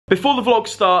Before the vlog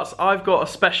starts, I've got a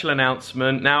special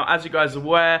announcement. Now, as you guys are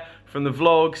aware from the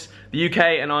vlogs, the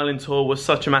UK and Ireland tour was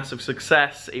such a massive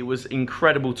success. It was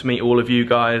incredible to meet all of you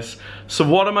guys. So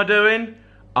what am I doing?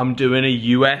 I'm doing a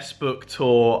US book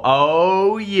tour.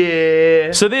 Oh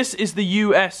yeah! So this is the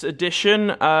US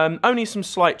edition. Only some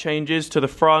slight changes to the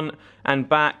front and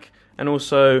back, and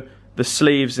also the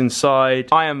sleeves inside.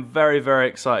 I am very, very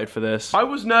excited for this. I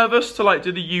was nervous to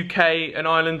do the UK and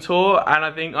Ireland tour, and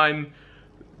I think I'm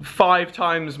 5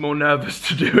 times more nervous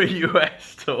to do a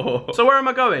US tour. So where am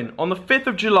I going? On the 5th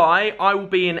of July, I will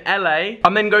be in LA.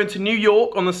 I'm then going to New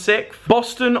York on the 6th,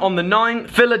 Boston on the 9th,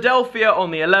 Philadelphia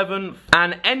on the 11th,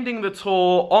 and ending the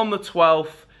tour on the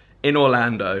 12th in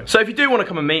Orlando. So if you do want to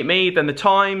come and meet me, then the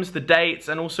times, the dates,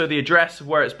 and also the address of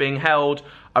where it's being held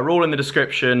are all in the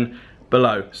description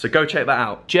below, so go check that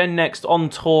out.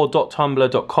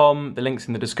 gennextontour.tumblr.com, the link's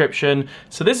in the description.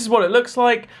 So this is what it looks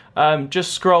like.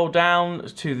 Just scroll down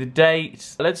to the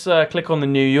date. Let's click on the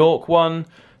New York one.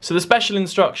 So the special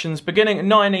instructions, beginning at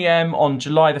 9 AM on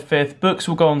July the 5th, books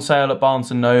will go on sale at Barnes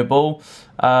 & Noble.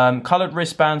 Coloured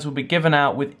wristbands will be given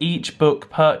out with each book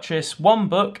purchase. 1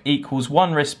 book equals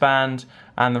 1 wristband,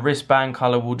 and the wristband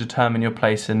colour will determine your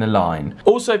place in the line.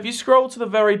 Also, if you scroll to the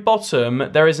very bottom,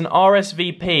 there is an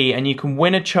RSVP, and you can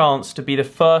win a chance to be the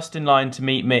first in line to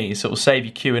meet me, so it will save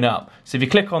you queuing up. So if you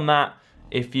click on that,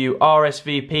 if you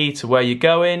RSVP to where you're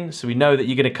going, so we know that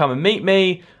you're going to come and meet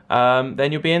me,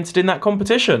 then you'll be entered in that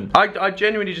competition. I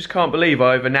genuinely just can't believe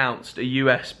I've announced a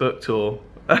US book tour.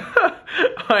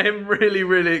 I am really,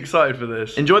 really excited for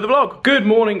this. Enjoy the vlog. Good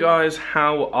morning, guys.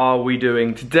 How are we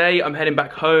doing? Today, I'm heading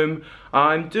back home.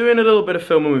 I'm doing a little bit of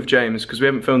filming with James because we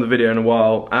haven't filmed the video in a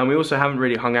while, and we also haven't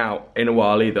really hung out in a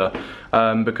while either,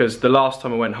 because the last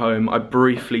time I went home, I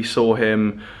briefly saw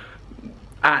him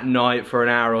at night for an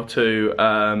hour or two,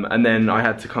 and then I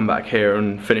had to come back here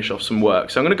and finish off some work.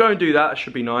 So I'm gonna go and do that. It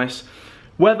should be nice.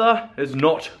 Weather is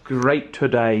not great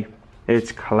today.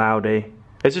 It's cloudy.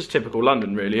 It's just typical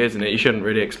London, really, isn't it? You shouldn't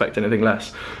really expect anything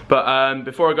less. But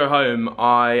before I go home,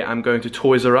 I am going to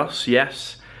Toys R Us.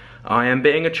 Yes, I am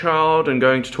being a child and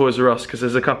going to Toys R Us because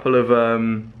there's a couple of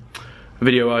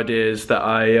video ideas that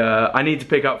I need to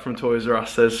pick up from Toys R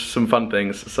Us. There's some fun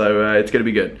things, so it's gonna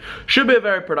be good. Should be a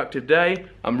very productive day.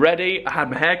 I'm ready. I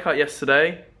had my hair cut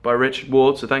yesterday by Richard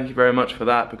Ward, so thank you very much for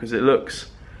that because it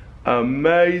looks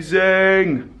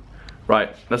amazing.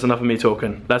 Right, that's enough of me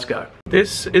talking. Let's go.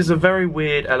 This is a very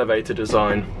weird elevator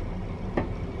design.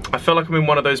 I feel like I'm in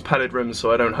one of those padded rooms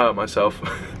so I don't hurt myself.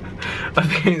 I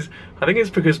think it's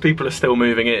because people are still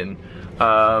moving in.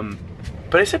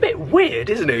 But it's a bit weird,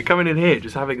 isn't it? Coming in here,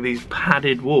 just having these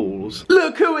padded walls.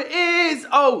 Look who it is!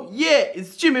 Oh yeah,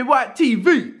 it's Jimmy White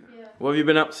TV. Yeah. What have you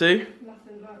been up to?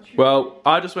 Nothing much. Well,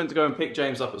 I just went to go and pick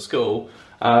James up at school.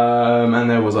 And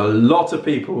there was a lot of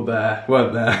people there,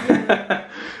 weren't there?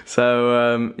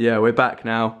 So, yeah, we're back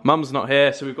now. Mum's not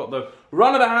here, so we've got the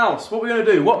run of the house. What are we going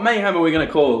to do? What mayhem are we going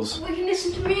to cause? We can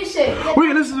listen to music. We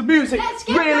can listen to music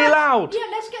really loud. Yeah,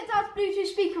 let's get Dad's Bluetooth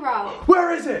speaker out.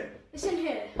 Where is it? It's in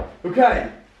here.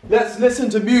 Okay, let's listen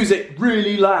to music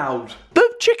really loud.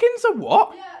 The chickens are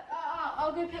what? Yeah,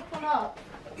 I'll go pick one up.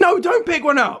 No, don't pick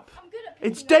one up. I'm good at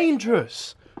picking It's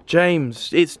dangerous.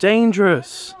 James, it's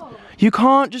dangerous. You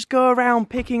can't just go around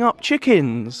picking up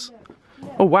chickens.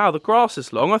 Oh wow, the grass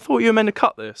is long. I thought you were meant to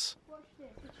cut this.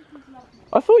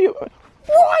 I thought you...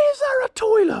 Why is there a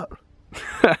toilet?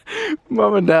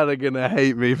 Mum and Dad are gonna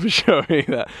hate me for showing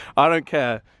that. I don't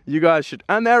care. You guys should...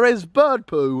 And there is bird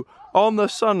poo on the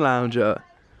sun lounger.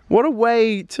 What a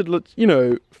way to look, you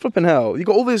know, flipping hell. You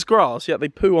got all this grass, yet they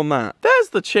poo on that. There's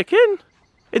the chicken.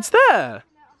 It's there.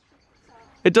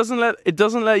 It doesn't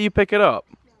let you pick it up.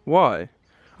 Why?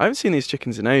 I haven't seen these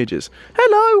chickens in ages.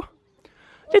 Hello,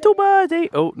 little birdie.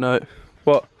 Oh no,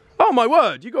 what? Oh my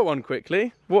word, you got one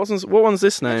quickly. What one's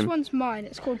this name? This one's mine.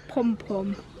 It's called Pom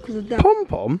Pom. Pom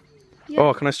Pom? Yeah.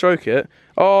 Oh, can I stroke it?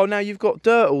 Oh, now you've got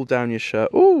dirt all down your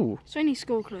shirt. Ooh. It's only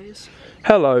school clothes.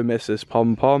 Hello, Mrs.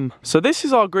 Pom Pom. So this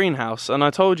is our greenhouse, and I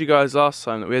told you guys last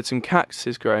time that we had some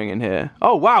cactuses growing in here.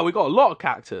 Oh wow, we got a lot of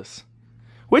cactus.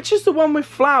 Which is the one with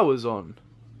flowers on?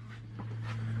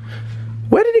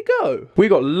 Where did it go? We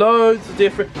got loads of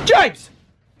different... James!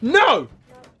 No!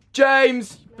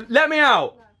 James, let me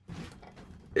out!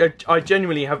 I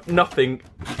genuinely have nothing.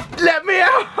 Let me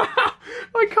out!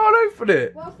 I can't open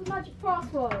it. What's the magic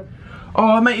password?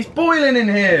 Oh, mate, it's boiling in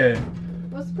here.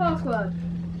 What's the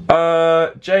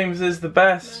password? James is the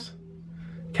best.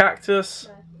 No. Cactus.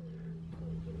 No.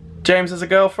 James has a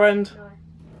girlfriend. No.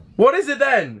 What is it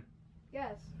then?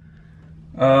 Yes.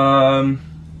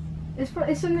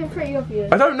 It's something pretty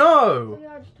obvious. I don't know.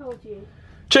 Something I just told you.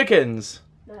 Chickens.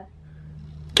 No.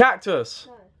 Cactus.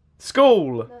 No.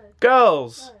 School. No.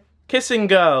 Girls. No. Kissing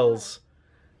girls.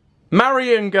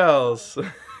 Marrying girls.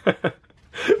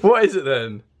 What is it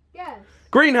then? Yes.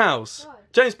 Greenhouse. No.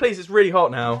 James, please, it's really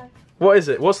hot now. No. What is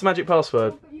it? What's the magic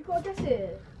password? But you gotta guess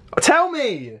it. Tell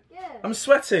me! Yeah. I'm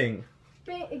sweating.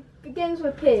 It begins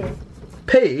with P.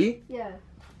 P? Yeah.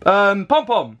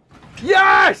 Pom-pom.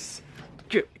 Yes!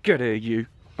 Get here, you.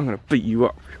 I'm gonna beat you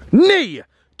up. Knee!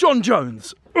 John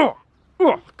Jones. Oh,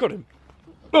 got him.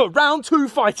 Oh, round 2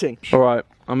 fighting. All right,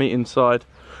 I'm eating inside.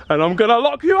 And I'm gonna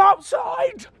lock you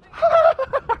outside!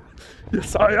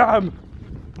 Yes, I am.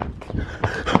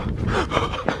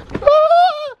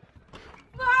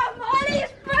 Mom, Ollie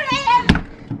is brilliant!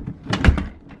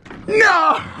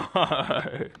 No!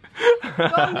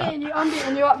 I'm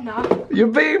beating you up now. You're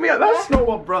beating me up? That's not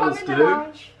what brothers Come in the do.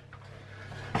 lounge.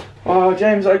 Oh,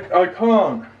 James, I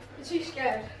can't. You're too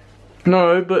scared.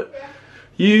 No, but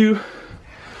you're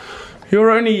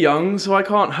only young, so I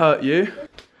can't hurt you.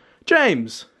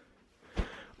 James,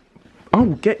 I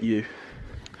will get you.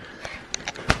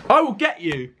 I will get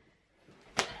you.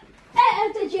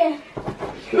 Did you?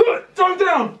 Throw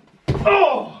down.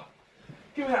 Oh,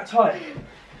 give me that tight.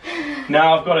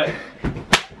 Now I've got it.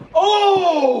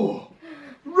 Oh,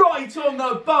 right on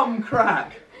the bum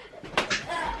crack.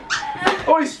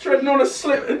 Oh, he's treading on a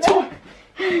slip. Have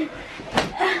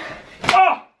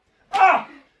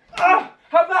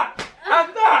that.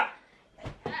 Have that.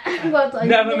 Well done.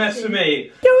 Never mess with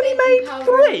me. You only made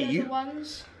 3?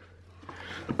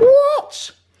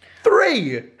 What?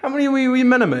 3? How many were you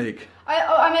meant to make?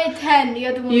 I made 10. The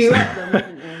other ones. You ate them,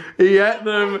 didn't you? He ate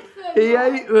them. He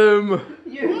ate them.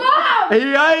 Mom!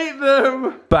 He ate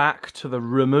them. Back to the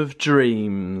room of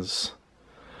dreams.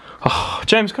 Oh,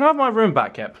 James, can I have my room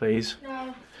back yet, please?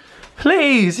 No.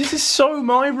 Please, this is so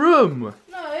my room.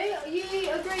 No,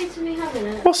 you agreed to me having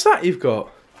it. What's that you've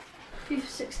got? FIFA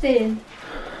 16.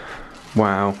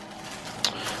 Wow.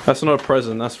 That's not a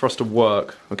present, that's for us to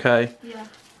work, okay? Yeah.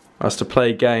 Us to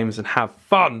play games and have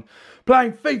fun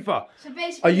playing FIFA. So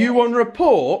basically. Are you on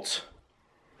report?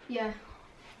 Yeah.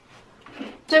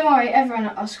 Don't worry, everyone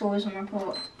at our school is on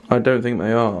report. I don't think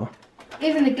they are.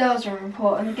 Even the girls are on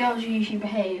report, and the girls usually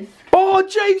behave. Oh,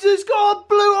 James has got a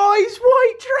blue eyes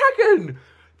white dragon!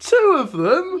 2 of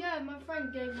them? Yeah, my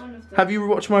friend gave one of them. Have you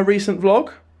watched my recent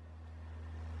vlog?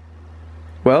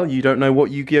 Well, you don't know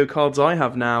what Yu-Gi-Oh cards I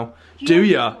have now. Do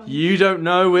ya? You don't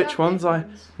know which ones I...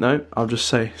 No, I'll just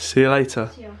say, see you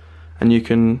later. Yeah. And you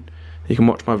can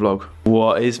watch my vlog.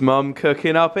 What is Mum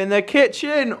cooking up in the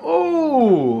kitchen?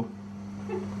 Oh!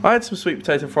 I had some sweet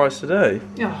potato fries today.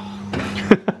 Oh.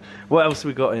 What else have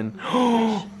we got in?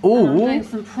 I'm Oh, doing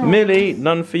some prawns. Millie,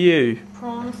 none for you.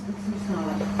 Prawns and some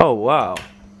salad. Oh wow,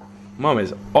 Mum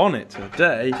is on it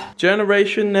today.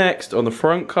 Generation Next on the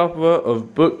front cover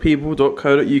of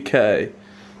bookpeople.co.uk.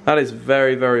 That is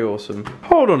very, very awesome.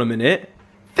 Hold on a minute.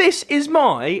 This is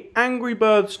my Angry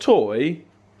Birds toy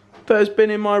that has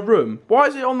been in my room. Why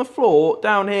is it on the floor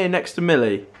down here next to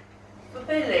Millie? For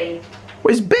Billy.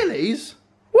 What, is Billy's?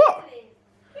 What?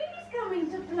 Billy's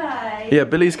coming to play. Yeah,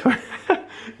 Billy's coming.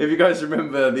 If you guys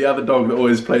remember the other dog that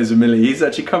always plays with Millie, he's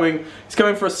actually coming. He's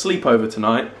coming for a sleepover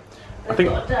tonight. I think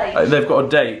got a date. they've got a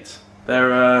date.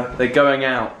 They're going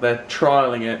out. They're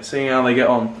trialing it, seeing how they get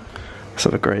on.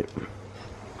 So great.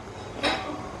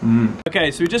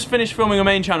 Okay, so we just finished filming a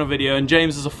main channel video, and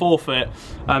James has a forfeit.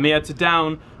 He had to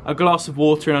down a glass of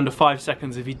water in under 5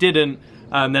 seconds. If he didn't,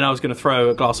 then I was going to throw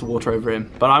a glass of water over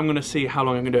him. But I'm going to see how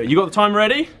long I'm going to do it. You got the timer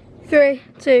ready? 3,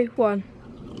 2, 1.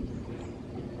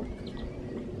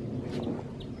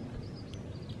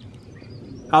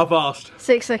 How fast?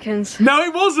 6 seconds. No,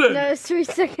 it wasn't. No, it's 3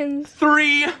 seconds.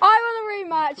 3. I want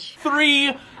a rematch.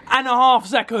 3.5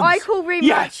 seconds. I call rematch.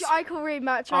 Yes. I call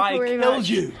rematch. I I call rematch. killed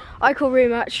you. I call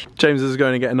rematch. James is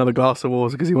going to get another glass of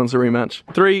water because he wants a rematch.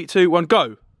 3, 2, 1,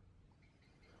 go.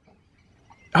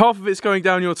 Half of it's going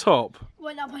down your top.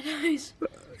 Went up my nose.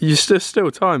 You're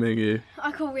still timing you.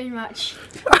 I call rematch.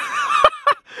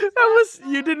 That was,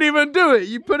 you didn't even do it.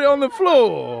 You put it on the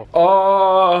floor.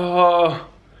 Oh,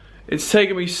 it's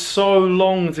taken me so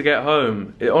long to get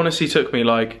home. It honestly took me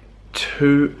like I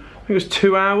think it was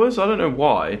 2 hours. I don't know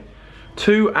why.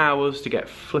 2 hours to get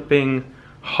flipping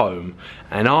home.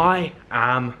 And I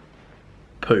am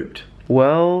pooped.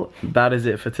 Well, that is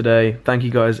it for today. Thank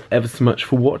you guys ever so much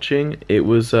for watching. It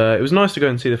was nice to go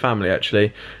and see the family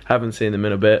actually. Haven't seen them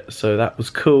in a bit, so that was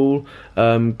cool.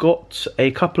 Got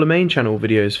a couple of main channel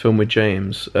videos filmed with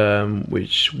James,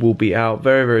 which will be out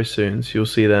very, very soon, so you'll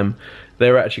see them. They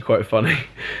were actually quite funny.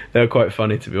 They were quite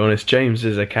funny, to be honest. James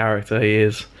is a character, he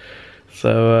is.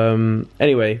 So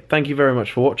anyway, thank you very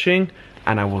much for watching,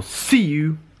 and I will see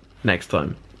you next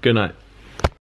time. Good night.